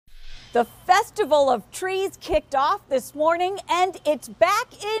The Festival of Trees kicked off this morning and it's back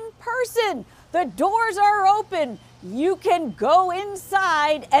in person. The doors are open. You can go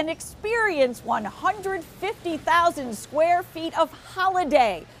inside and experience 150,000 square feet of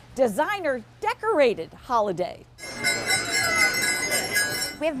holiday, designer decorated holiday.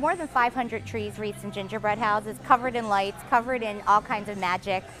 We have more than 500 trees, wreaths, and gingerbread houses covered in lights, covered in all kinds of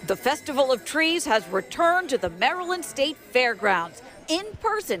magic. The Festival of Trees has returned to the Maryland State Fairgrounds in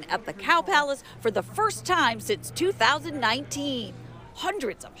person at the Cow Palace for the first time since 2019.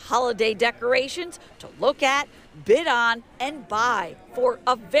 Hundreds of holiday decorations to look at, bid on, and buy for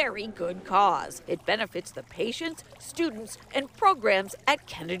a very good cause. It benefits the patients, students, and programs at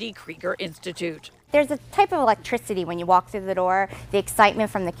Kennedy Krieger Institute. There's a type of electricity when you walk through the door, the excitement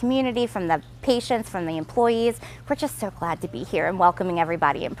from the community, from the patients, from the employees. We're just so glad to be here and welcoming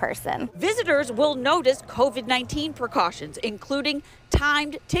everybody in person. Visitors will notice COVID-19 precautions, including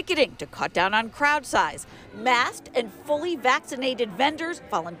timed ticketing to cut down on crowd size, masked and fully vaccinated vendors,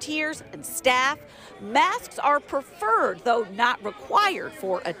 volunteers, and staff. Masks are preferred, though not required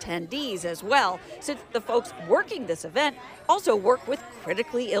for attendees as well, since the folks working this event also work with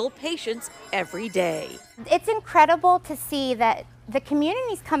critically ill patients every day. It's incredible to see that the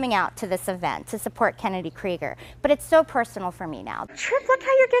community's coming out to this event to support Kennedy Krieger, but it's so personal for me now. Trip, look how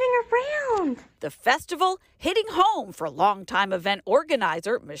you're getting around. The festival hitting home for longtime event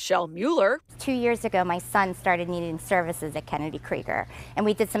organizer Michelle Mueller. 2 years ago, my son started needing services at Kennedy Krieger, and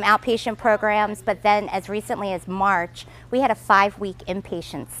we did some outpatient programs, but then as recently as March, we had a 5-week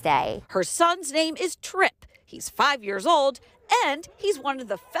inpatient stay. Her son's name is Trip. He's 5 years old, and he's one of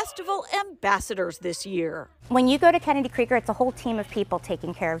the festival ambassadors this year. When you go to Kennedy Krieger, it's a whole team of people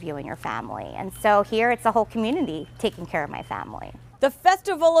taking care of you and your family. And so here, it's a whole community taking care of my family. The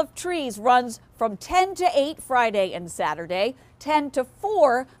Festival of Trees runs from 10 to 8 Friday and Saturday, 10 to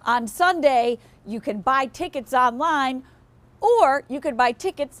 4 on Sunday. You can buy tickets online, or you can buy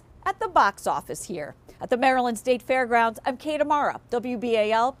tickets at the box office here. At the Maryland State Fairgrounds, I'm Kate Amara,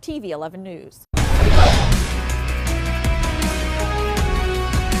 WBAL-TV 11 News.